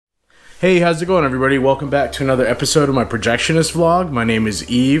Hey, how's it going, everybody? Welcome back to another episode of my Projectionist vlog. My name is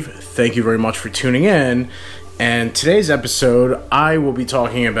Eve. Thank you very much for tuning in. And today's episode, I will be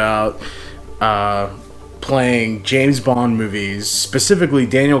talking about playing James Bond movies, specifically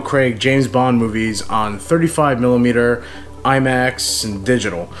Daniel Craig James Bond movies on 35mm, IMAX, and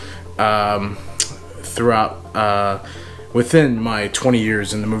digital throughout within my 20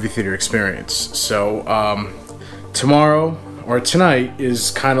 years in the movie theater experience. So tomorrow or tonight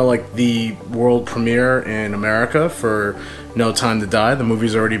is kind of like the world premiere in America for No Time to Die. The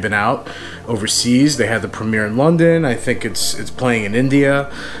movie's already been out overseas. They had the premiere in London. I think it's playing in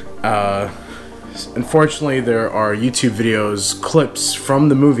India. Unfortunately, there are YouTube videos, clips from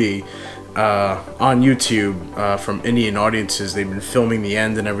the movie on YouTube from Indian audiences. They've been filming the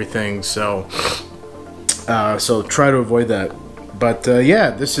end and everything, so try to avoid that. But yeah,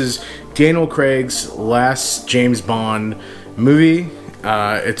 this is Daniel Craig's last James Bond movie.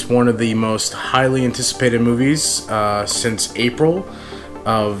 It's one of the most highly anticipated movies since April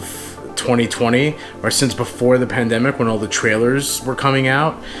of 2020, or since before the pandemic when all the trailers were coming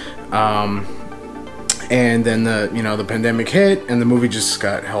out. And then the pandemic hit and the movie just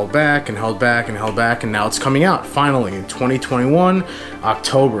got held back and held back and held back, and now it's coming out finally in 2021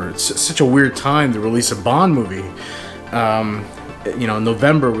 October. It's such a weird time to release a Bond movie.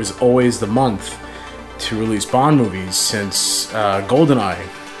 November was always the month to release Bond movies since GoldenEye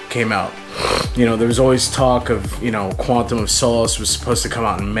came out. There was always talk of, Quantum of Solace was supposed to come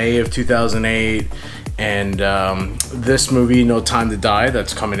out in May of 2008, and this movie, No Time to Die,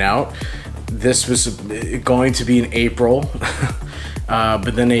 that's coming out, this was going to be in April,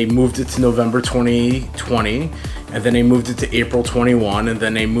 but then they moved it to November 2020, and then they moved it to April 21, and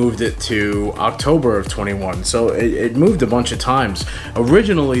then they moved it to October of 21. So it moved a bunch of times.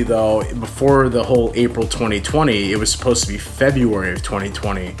 Originally, though, before the whole April 2020, it was supposed to be February of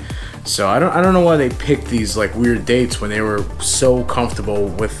 2020. So I don't know why they picked these like weird dates when they were so comfortable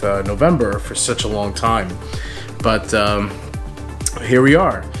with November for such a long time. But here we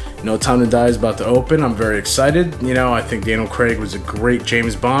are. No Time to Die is about to open. I'm very excited. I think Daniel Craig was a great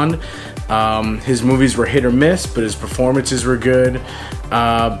James Bond. His movies were hit or miss, but his performances were good.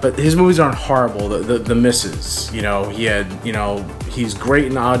 But his movies aren't horrible. The misses, he had, he's great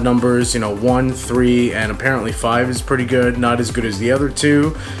in odd numbers. 1, 3, and apparently 5 is pretty good. Not as good as the other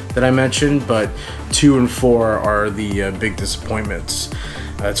two that I mentioned, but 2 and 4 are the big disappointments.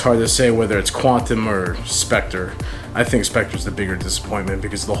 It's hard to say whether it's Quantum or Spectre. I think Spectre's the bigger disappointment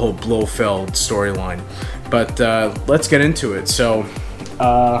because of the whole Blofeld storyline. But let's get into it. So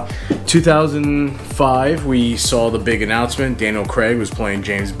 2005, we saw the big announcement. Daniel Craig was playing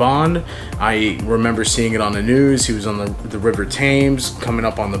James Bond. I remember seeing it on the news. He was on the River Thames, coming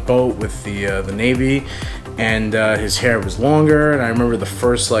up on the boat with the Navy, and his hair was longer. And I remember the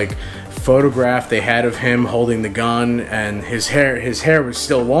first photograph they had of him holding the gun, and his hair was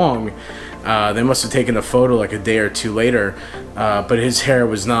still long. They must have taken a photo like a day or two later, but his hair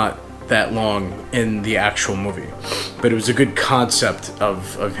was not that long in the actual movie. But it was a good concept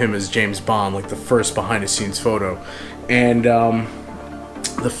of him as James Bond, like the first behind the scenes photo. And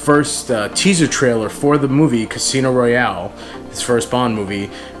the first teaser trailer for the movie Casino Royale, his first Bond movie,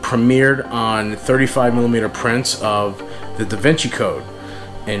 premiered on 35mm prints of the Da Vinci Code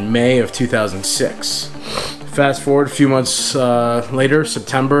in May of 2006. Fast forward a few months later,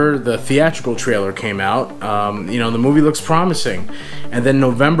 September, the theatrical trailer came out. The movie looks promising. And then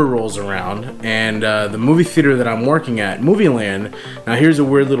November rolls around, and the movie theater that I'm working at, Movieland, now here's a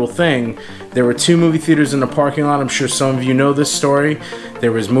weird little thing. There were 2 movie theaters in the parking lot. I'm sure some of you know this story.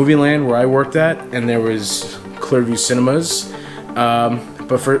 There was Movieland, where I worked at, and there was Clearview Cinemas.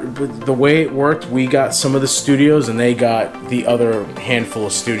 But for the way it worked, we got some of the studios and they got the other handful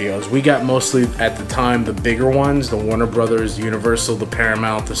of studios. We got mostly, at the time, the bigger ones, the Warner Brothers, the Universal, the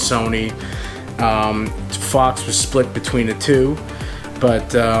Paramount, the Sony. Fox was split between the two,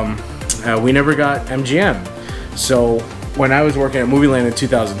 but we never got MGM. So when I was working at Movieland in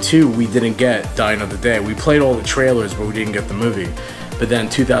 2002, we didn't get Die Another Day. We played all the trailers, but we didn't get the movie. But then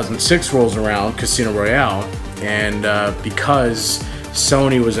 2006 rolls around, Casino Royale, and because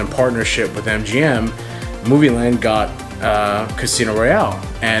Sony was in partnership with MGM, Movieland got Casino Royale,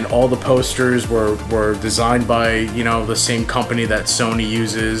 and all the posters were designed by the same company that Sony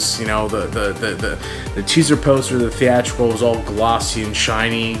uses. The teaser poster, the theatrical, was all glossy and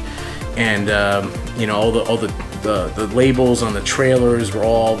shiny, and all the labels on the trailers were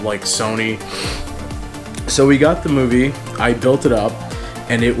all like Sony. So we got the movie. I built it up,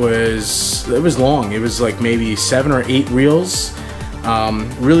 and it was long. It was like maybe 7 or 8 reels.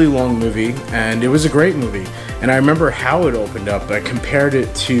 Really long movie, and it was a great movie. And I remember how it opened up. I compared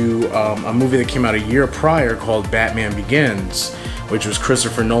it to a movie that came out a year prior called Batman Begins, which was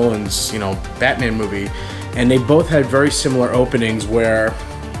Christopher Nolan's, Batman movie. And they both had very similar openings where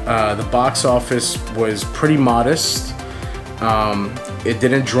the box office was pretty modest. It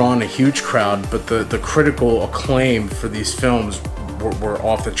didn't draw in a huge crowd, but the critical acclaim for these films were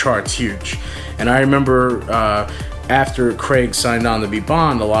off the charts huge. And I remember after Craig signed on to be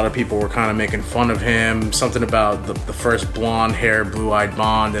Bond, a lot of people were kind of making fun of him, something about the first blonde hair, blue-eyed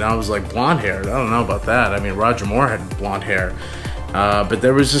Bond, and I was like, blonde hair? I don't know about that. I mean, Roger Moore had blonde hair. But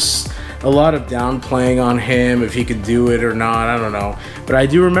there was just a lot of downplaying on him, if he could do it or not, I don't know. But I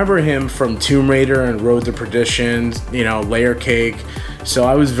do remember him from Tomb Raider and Road to Perdition, Layer Cake. So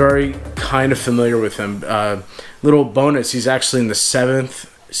I was very kind of familiar with him. Little bonus, he's actually in the 7th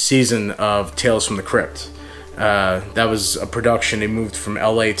season of Tales from the Crypt. That was a production. They moved from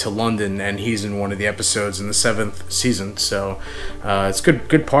LA to London, and he's in one of the episodes in the 7th season. So it's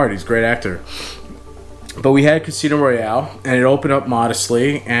good part. He's a great actor. But we had Casino Royale, and it opened up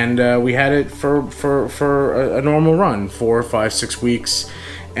modestly, and we had it for a normal run, 4, 5, 6 weeks.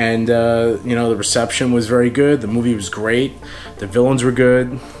 And the reception was very good. The movie was great. The villains were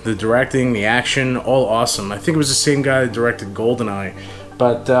good. The directing, the action, all awesome. I think it was the same guy that directed GoldenEye.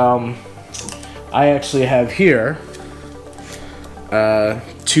 But I actually have here 2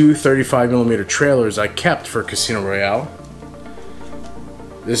 35mm trailers I kept for Casino Royale.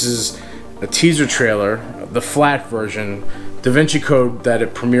 This is a teaser trailer, the flat version. Da Vinci Code that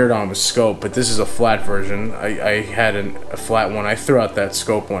it premiered on was scope, but this is a flat version. I had a flat one. I threw out that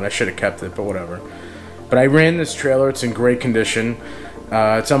scope one. I should have kept it, but whatever. But I ran this trailer. It's in great condition.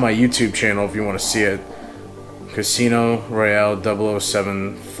 It's on my YouTube channel if you want to see it. Casino Royale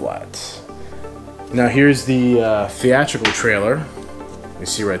 007 flat. Now here's the theatrical trailer. You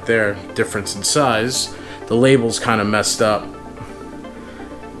see right there, difference in size. The label's kind of messed up.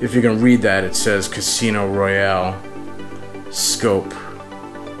 If you can read that, it says Casino Royale scope,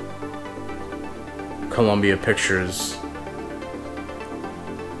 Columbia Pictures.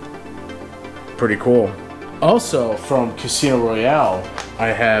 Pretty cool. Also from Casino Royale, I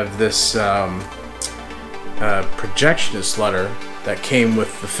have this Projectionist letter that came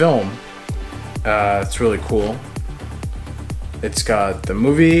with the film. It's really cool. It's got the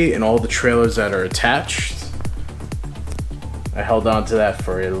movie and all the trailers that are attached. I held on to that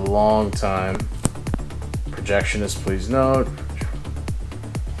for a long time. Projectionist, please note.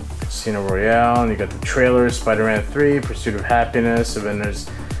 Casino Royale, and you got the trailers, Spider-Man 3, Pursuit of Happiness, and then there's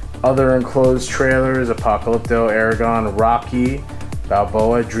other enclosed trailers, Apocalypto, Aragon, Rocky,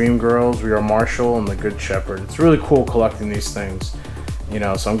 Balboa, Dreamgirls, We Are Marshall, and The Good Shepherd. It's really cool collecting these things,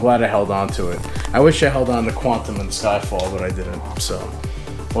 so I'm glad I held on to it. I wish I held on to Quantum and Skyfall, but I didn't, so.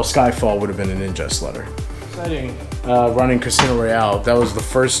 Well, Skyfall would have been an ingest letter. Exciting. Running Casino Royale. That was the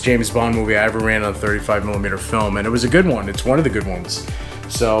first James Bond movie I ever ran on 35mm film, and it was a good one. It's one of the good ones.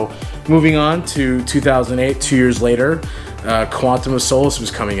 So, moving on to 2008, 2 years later, Quantum of Solace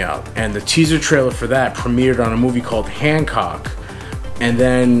was coming out, and the teaser trailer for that premiered on a movie called Hancock, and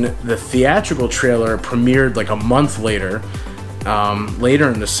then the theatrical trailer premiered like a month later, later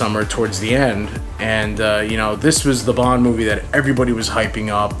in the summer towards the end. And this was the Bond movie that everybody was hyping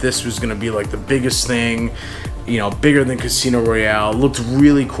up. This was gonna be like the biggest thing, bigger than Casino Royale. It looked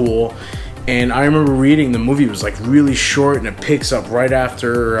really cool. And I remember reading the movie was like really short, and it picks up right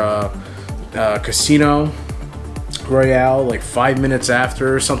after Casino Royale, like 5 minutes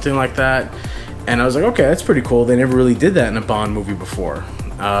after or something like that. And I was like, okay, that's pretty cool. They never really did that in a Bond movie before.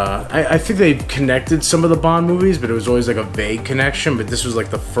 I think they connected some of the Bond movies, but it was always like a vague connection. But this was like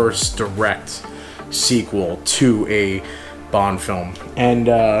the first direct sequel to a Bond film,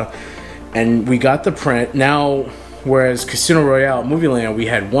 and we got the print. Now, whereas Casino Royale at Movieland, we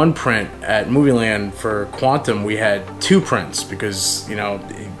had one print. At Movieland for Quantum, we had 2 prints because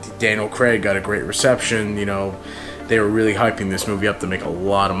Daniel Craig got a great reception. They were really hyping this movie up to make a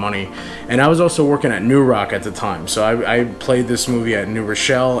lot of money. And I was also working at New Rock at the time, so I played this movie at New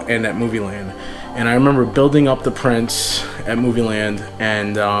Rochelle and at Movieland. And I remember building up the prints at Movieland,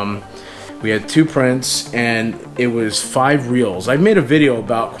 and we had 2 prints, and it was 5 reels. I made a video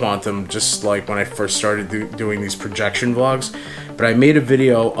about Quantum just like when I first started doing these projection vlogs, but I made a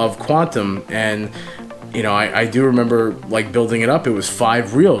video of Quantum, and I do remember like building it up. It was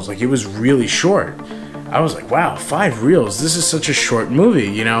 5 reels, like it was really short. I was like, wow, 5 reels. This is such a short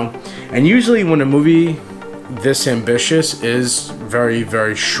movie, And usually when a movie this ambitious is very,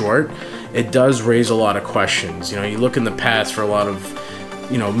 very short, it does raise a lot of questions. You look in the past for a lot of,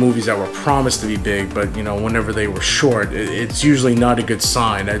 you know, movies that were promised to be big, but you know, whenever they were short, it's usually not a good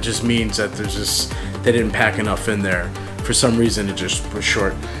sign. That just means that they didn't pack enough in there. For some reason, it just was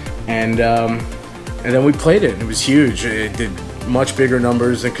short. And then we played it, and it was huge. It did much bigger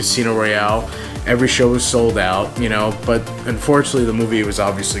numbers than Casino Royale. Every show was sold out, you know, but unfortunately the movie was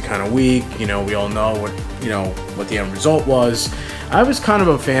obviously kind of weak. You know, we all know what the end result was. I was kind of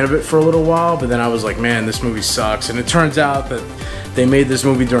a fan of it for a little while, but then I was like, man, this movie sucks. And it turns out that they made this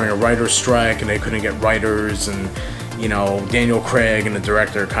movie during a writer's strike, and they couldn't get writers, and you know, Daniel Craig and the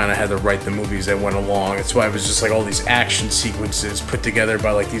director kind of had to write the movies that went along. That's why it was just like all these action sequences put together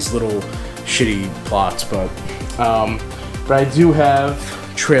by like these little shitty plots. But I do have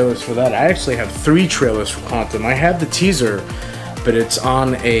trailers for that. I actually have 3 trailers for Quantum. I have the teaser, but it's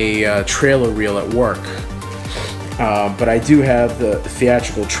on a trailer reel at work. But I do have the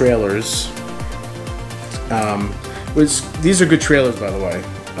theatrical trailers. These are good trailers, by the way.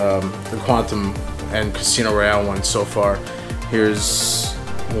 The Quantum and Casino Royale ones so far. Here's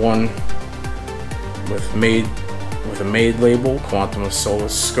one with a made label, Quantum of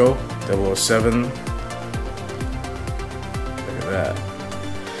Solace Scope, 007. Look at that.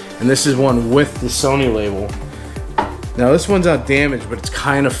 And this is one with the Sony label. Now this one's not damaged, but it's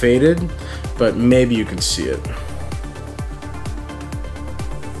kind of faded, but maybe you can see it.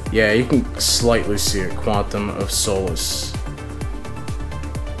 Yeah, you can slightly see it. Quantum of Solace.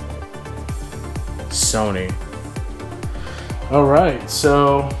 Sony. Alright,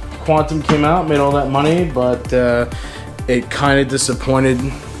 so Quantum came out, made all that money, but it kind of disappointed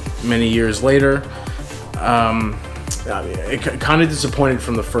many years later. It kind of disappointed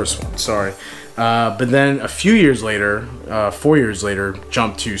from the first one, sorry. But then a few years later, 4 years later,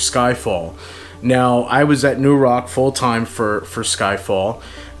 jumped to Skyfall. Now, I was at New Rock full-time for Skyfall.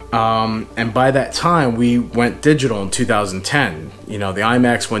 And by that time, we went digital in 2010. You know, the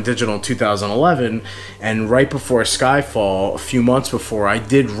IMAX went digital in 2011, and right before Skyfall, a few months before, I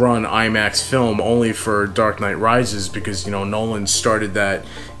did run IMAX film only for Dark Knight Rises, because, you know, Nolan started that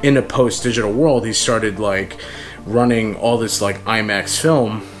in a post-digital world. He started, like, running all this, like, IMAX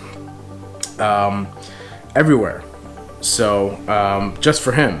film everywhere. So, just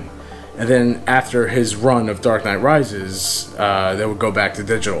for him. And then after his run of Dark Knight Rises, they would go back to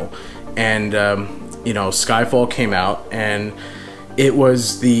digital. And, you know, Skyfall came out, and it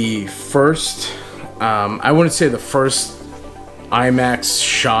was the first, I wouldn't say the first IMAX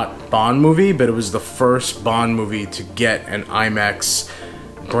shot Bond movie, but it was the first Bond movie to get an IMAX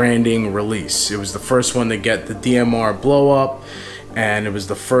branding release. It was the first one to get the DMR blow up, and it was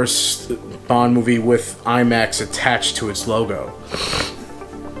the first Bond movie with IMAX attached to its logo.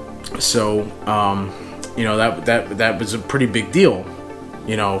 So, you know, that was a pretty big deal,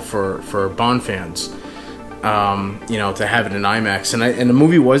 you know, for Bond fans, you know, to have it in IMAX. And the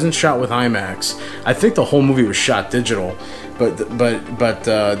movie wasn't shot with IMAX. I think the whole movie was shot digital, but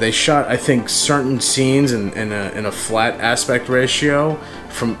they shot, I think, certain scenes in a flat aspect ratio.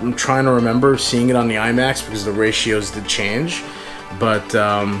 I'm trying to remember seeing it on the IMAX, because the ratios did change. But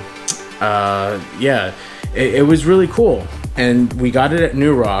yeah, it was really cool. And we got it at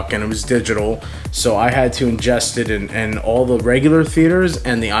New Rock, and it was digital, so I had to ingest it in all the regular theaters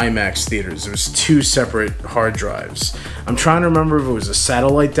and the IMAX theaters. It was 2 separate hard drives. I'm trying to remember if it was a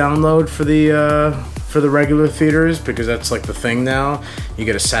satellite download for the regular theaters, because that's like the thing now. You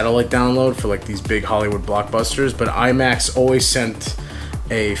get a satellite download for like these big Hollywood blockbusters, but IMAX always sent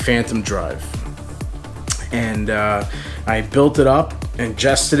a phantom drive. And I built it up,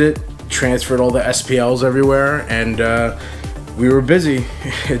 ingested it, transferred all the SPLs everywhere, and we were busy.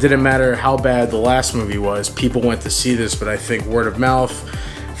 It didn't matter how bad the last movie was. People went to see this, but I think word of mouth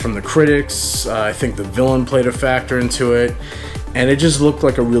from the critics, I think the villain played a factor into it, and it just looked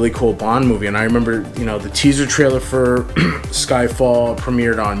like a really cool Bond movie. And I remember, you know, the teaser trailer for Skyfall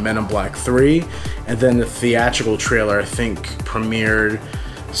premiered on Men in Black 3, and then the theatrical trailer, I think, premiered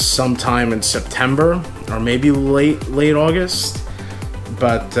sometime in September, or maybe late August.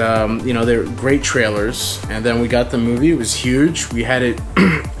 But, you know, they're great trailers. And then we got the movie. It was huge. We had it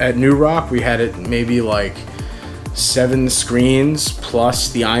at New Rock. We had it maybe like 7 screens plus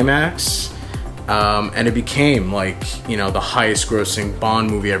the IMAX. And it became like, you know, the highest grossing Bond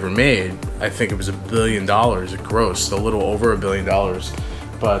movie ever made. I think it was $1 billion. It grossed a little over $1 billion.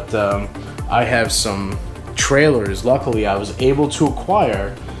 But I have some trailers. Luckily, I was able to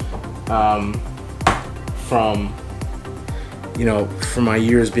acquire from... you know, for my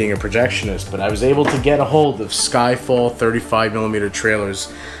years being a projectionist, but I was able to get a hold of Skyfall 35mm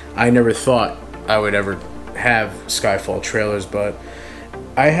trailers. I never thought I would ever have Skyfall trailers, but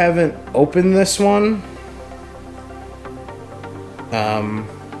I haven't opened this one.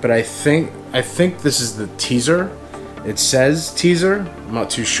 But I think this is the teaser. It says teaser. I'm not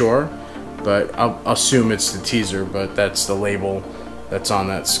too sure, but I'll assume it's the teaser. But that's the label that's on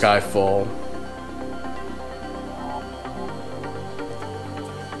that Skyfall.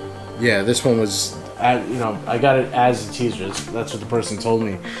 Yeah, this one was, I got it as a teaser. That's what the person told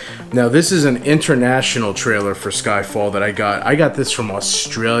me. Now, this is an international trailer for Skyfall that I got. I got this from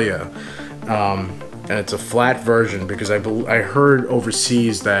Australia, and it's a flat version because I heard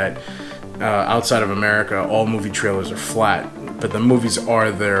overseas that outside of America, all movie trailers are flat, but the movies are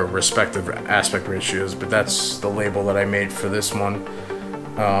their respective aspect ratios. But that's the label that I made for this one.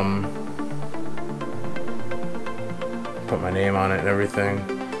 Put my name on it and everything.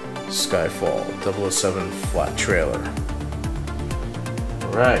 Skyfall 007 flat trailer.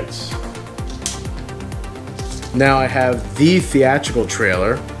 Alright. Now I have the theatrical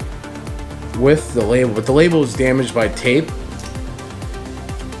trailer with the label, but the label is damaged by tape.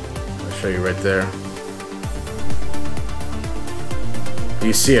 I'll show you right there.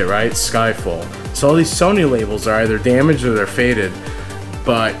 You see it, right? Skyfall. So all these Sony labels are either damaged or they're faded,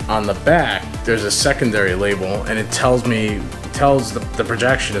 but on the back there's a secondary label and it tells the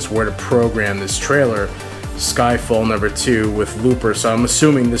projectionist where to program this trailer, Skyfall #2 with Looper. So I'm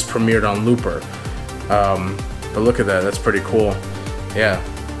assuming this premiered on Looper. But look at that, that's pretty cool. Yeah,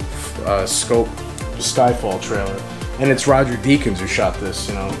 Scope Skyfall trailer, and it's Roger Deakins who shot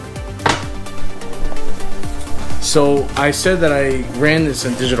this. So I said that I ran this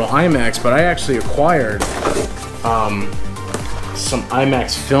in digital IMAX, but I actually acquired some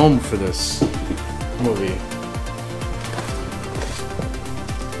IMAX film for this movie.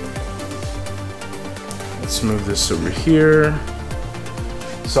 Let's move this over here.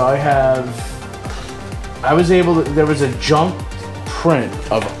 So there was a junk print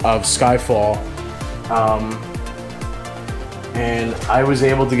of Skyfall, and I was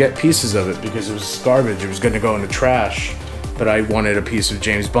able to get pieces of it because it was garbage. It was going to go in the trash, but I wanted a piece of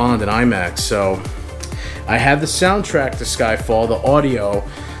James Bond in IMAX. So I have the soundtrack to Skyfall, the audio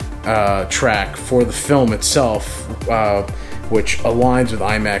track for the film itself, which aligns with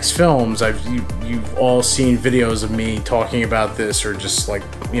IMAX films. You've all seen videos of me talking about this or just like,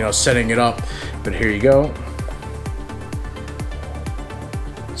 setting it up. But here you go.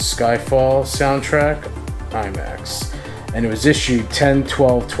 Skyfall soundtrack, IMAX. And it was issued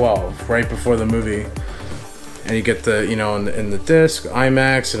 10/12/12, right before the movie. And you get the, in the disc,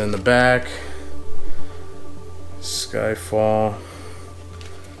 IMAX, and in the back, Skyfall.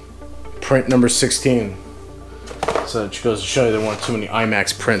 Print number 16. So it goes to show you there weren't too many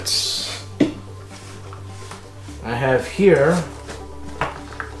IMAX prints. I have here,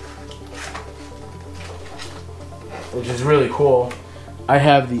 which is really cool, I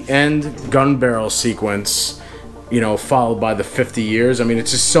have the end gun barrel sequence, followed by the 50 years. I mean,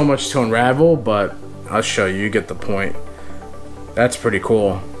 it's just so much to unravel, but I'll show you. You get the point. That's pretty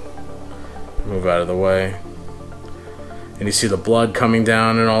cool. Move out of the way. And you see the blood coming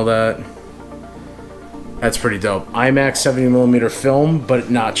down and all that. That's pretty dope. IMAX 70mm film,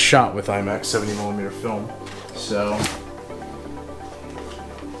 but not shot with IMAX 70mm film. So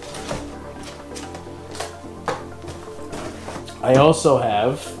I also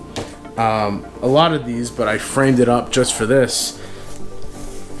have a lot of these, but I framed it up just for this.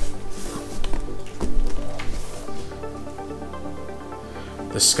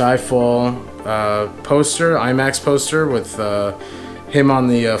 The Skyfall poster, IMAX poster with him on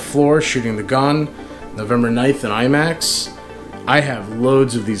the floor shooting the gun, November 9th in IMAX. I have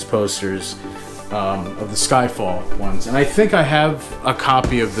loads of these posters of the Skyfall ones, and I think I have a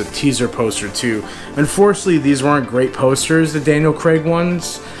copy of the teaser poster too. Unfortunately, these weren't great posters, the Daniel Craig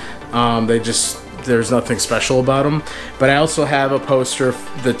ones. There's nothing special about them. But I also have a poster,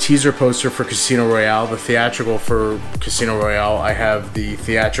 the teaser poster for Casino Royale, the theatrical for Casino Royale. I have the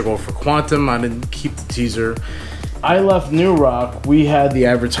theatrical for Quantum. I didn't keep the teaser. I left New Rock. We had the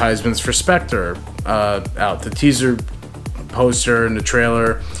advertisements for Spectre out, the teaser poster and the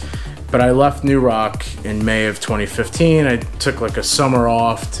trailer. But I left New Rock in May of 2015. I took like a summer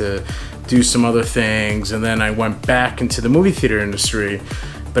off to do some other things, and then I went back into the movie theater industry,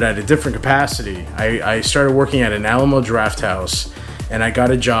 but at a different capacity. I started working at an Alamo Draft House, and I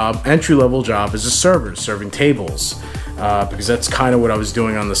got a job, entry-level job as a server, serving tables, because that's kind of what I was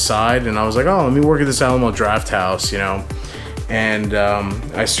doing on the side. And I was like, oh, let me work at this Alamo Draft House, And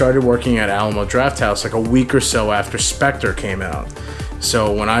I started working at Alamo Draft House like a week or so after Spectre came out.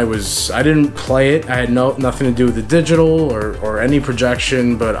 So when I didn't play it. I had nothing to do with the digital or any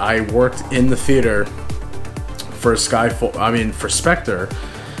projection, but I worked in the theater for for Spectre,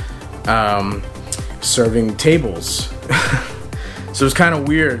 serving tables. So it was kind of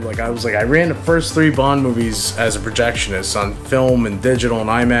weird. Like I ran the first 3 Bond movies as a projectionist on film and digital and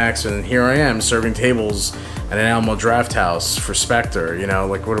IMAX, and here I am serving tables at an Alamo Draft House for Spectre. You know,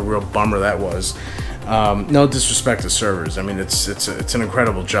 like what a real bummer that was. No disrespect to servers. I mean, it's an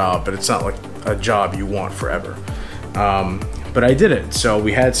incredible job, but it's not like a job you want forever. But I did it. So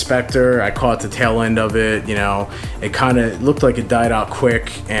we had Spectre. I caught the tail end of it. You know, it kind of looked like it died out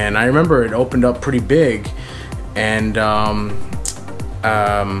quick, and I remember it opened up pretty big, and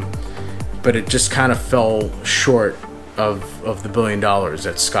but it just kind of fell short of the $1 billion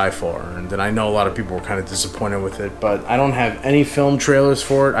at Skyfall. And then I know a lot of people were kind of disappointed with it, but I don't have any film trailers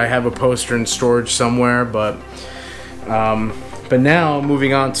for it. I have a poster in storage somewhere, but now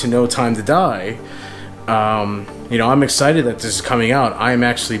moving on to No Time to Die. You know, I'm excited that this is coming out. I am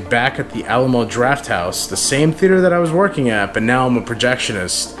actually back at the Alamo Draft House, the same theater that I was working at, but now I'm a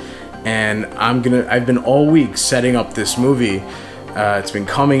projectionist, and I've been all week setting up this movie. It's been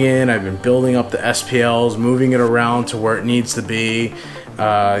coming in. I've been building up the SPLs, moving it around to where it needs to be.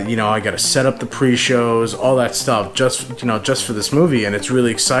 You know, I got to set up the pre-shows, all that stuff, just for this movie, and it's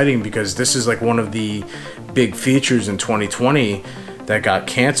really exciting because this is like one of the big features in 2020 that got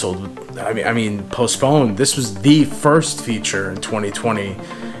canceled. I mean, postponed. This was the first feature in 2020.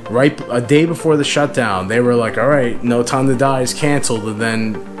 Right a day before the shutdown, they were like, all right, No Time to Die is canceled, and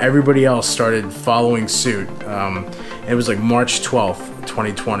then everybody else started following suit. It was like March 12th,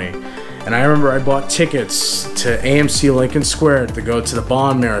 2020. And I remember I bought tickets to AMC Lincoln Square to go to the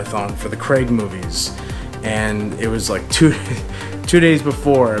Bond marathon for the Craig movies. And it was like two days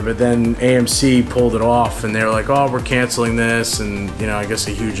before, but then AMC pulled it off, and they were like, oh, we're canceling this, and you know, I guess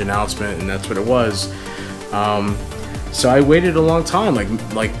a huge announcement, and that's what it was. So I waited a long time,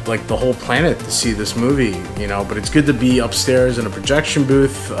 like the whole planet, to see this movie, you know, but it's good to be upstairs in a projection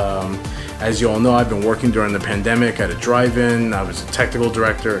booth. As you all know, I've been working during the pandemic at a drive-in. I was a technical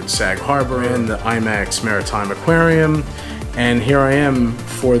director at Sag Harbor and the IMAX Maritime Aquarium, and here I am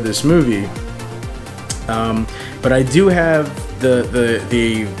for this movie. But I do have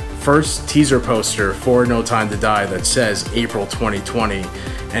the first teaser poster for No Time to Die that says April 2020,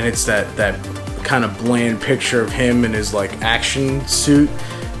 and it's that kind of bland picture of him in his like action suit,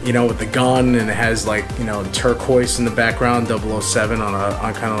 you know, with the gun, and it has like, you know, turquoise in the background, 007 on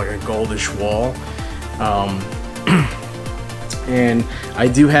kind of like a goldish wall. And I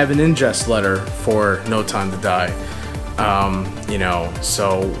do have an ingest letter for No Time to Die. You know,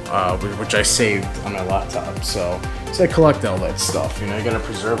 so which I saved on my laptop. So I collect all that stuff. You know, you gotta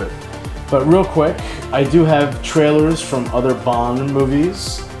preserve it. But real quick, I do have trailers from other Bond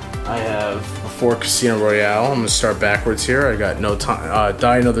movies. I have before Casino Royale. I'm gonna start backwards here. I got No Time,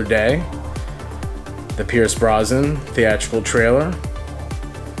 Die Another Day, the Pierce Brosnan theatrical trailer.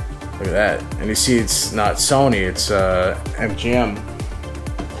 Look at that, and you see it's not Sony, it's MGM.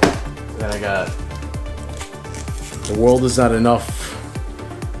 Then I got The World Is Not Enough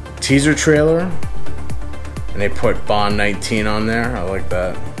teaser trailer, and they put Bond 19 on there. I like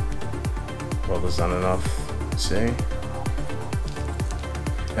that. World Is Not Enough. See?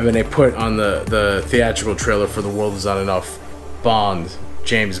 And then they put on the theatrical trailer for The World Is Not Enough Bond,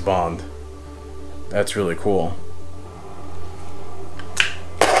 James Bond. That's really cool.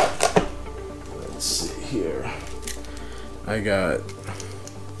 Let's see here. I got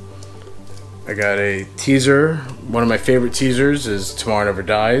a teaser. One of my favorite teasers is Tomorrow Never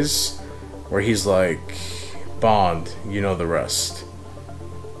Dies, where he's like, Bond, you know the rest.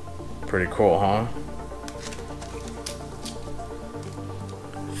 Pretty cool, huh?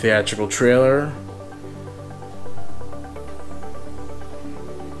 Theatrical trailer.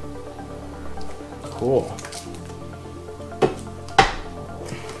 Cool.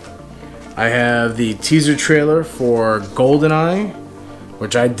 I have the teaser trailer for GoldenEye,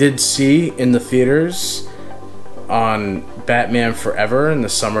 which I did see in the theaters on Batman Forever in the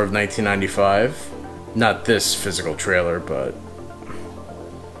summer of 1995. Not this physical trailer, but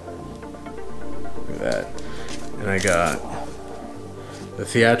look at that. And I got the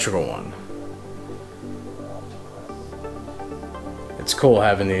theatrical one. It's cool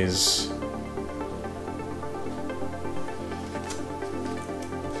having these.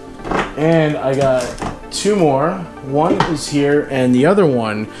 And I got two more. One is here, and the other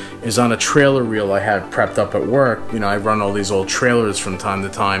one is on a trailer reel I had prepped up at work. You know, I run all these old trailers from time to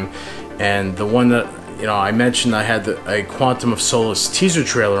time, and the one that, you know, I mentioned I had a Quantum of Solace teaser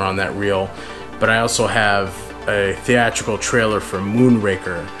trailer on that reel, but I also have a theatrical trailer for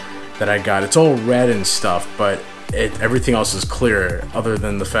Moonraker that I got. It's all red and stuff, but everything else is clear other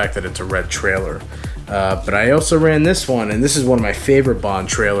than the fact that it's a red trailer. But I also ran this one, and this is one of my favorite Bond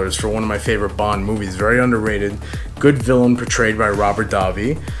trailers for one of my favorite Bond movies. Very underrated. Good villain portrayed by Robert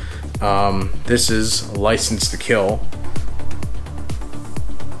Davi. This is License to Kill.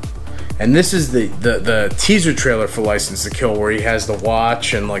 And this is the teaser trailer for License to Kill, where he has the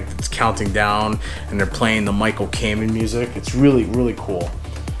watch and like it's counting down and they're playing the Michael Kamen music. It's really, really cool.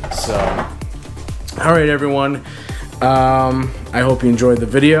 So, all right, everyone. I hope you enjoyed the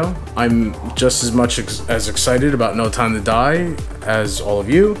video. I'm just as much as excited about No Time to Die as all of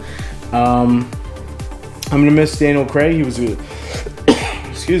you. I'm gonna miss Daniel Craig. He was a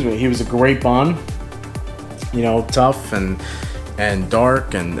excuse me. He was a great Bond. You know, tough and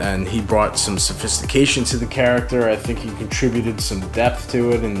dark, and he brought some sophistication to the character. I think he contributed some depth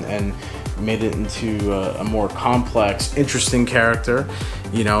to it and made it into a more complex, interesting character,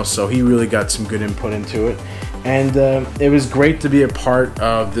 you know, so he really got some good input into it. And it was great to be a part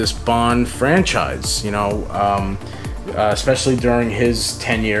of this Bond franchise, you know, especially during his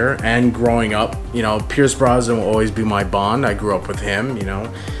tenure and growing up. You know, Pierce Brosnan will always be my Bond. I grew up with him, you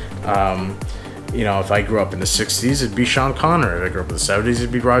know. You know, if I grew up in the 60s, it'd be Sean Connery. If I grew up in the 70s, it'd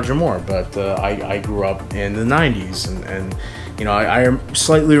be Roger Moore. But I grew up in the 90s, and you know, I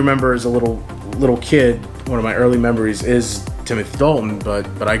slightly remember as a little kid, one of my early memories is Timothy Dalton,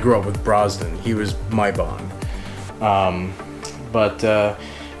 but I grew up with Brosnan. He was my Bond.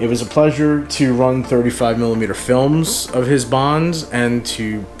 It was a pleasure to run 35mm films of his Bonds and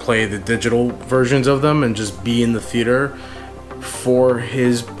to play the digital versions of them and just be in the theater for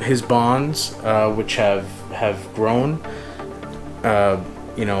his Bonds, which have grown,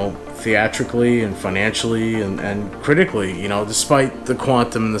 you know, theatrically and financially and critically, you know, despite the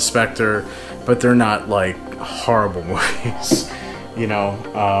Quantum and the Spectre, but they're not like horrible movies, you know.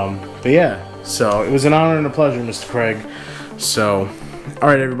 But yeah, so it was an honor and a pleasure, Mr. Craig. So, all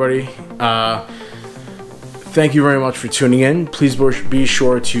right, everybody. Thank you very much for tuning in. Please be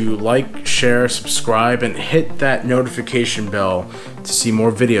sure to like, share, subscribe, and hit that notification bell to see more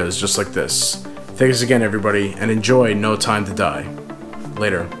videos just like this. Thanks again, everybody, and enjoy No Time to Die.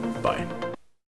 Later. Bye.